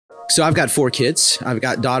So I've got 4 kids. I've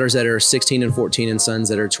got daughters that are 16 and 14 and sons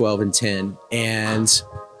that are 12 and 10. And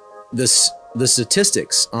the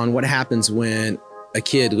statistics on what happens when a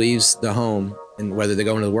kid leaves the home, and whether they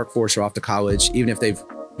go into the workforce or off to college, even if they've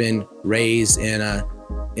been raised in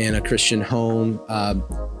a Christian home,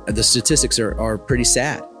 the statistics are pretty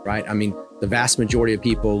sad, right? I mean, the vast majority of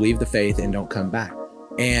people leave the faith and don't come back.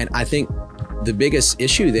 And I think the biggest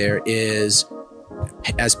issue there is,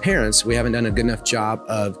 as parents, we haven't done a good enough job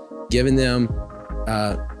of giving them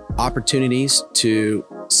opportunities to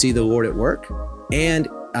see the Lord at work, and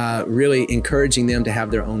really encouraging them to have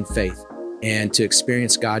their own faith and to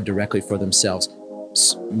experience God directly for themselves.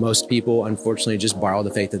 Most people, unfortunately, just borrow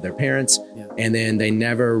the faith of their parents, and then they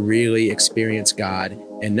never really experience God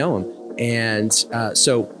and know Him. And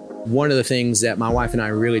so one of the things that my wife and I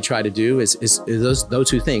really try to do is those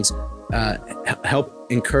 2 things. Help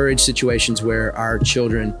encourage situations where our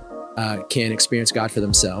children can experience God for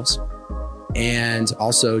themselves, and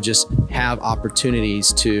also just have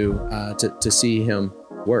opportunities to see Him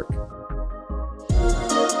work.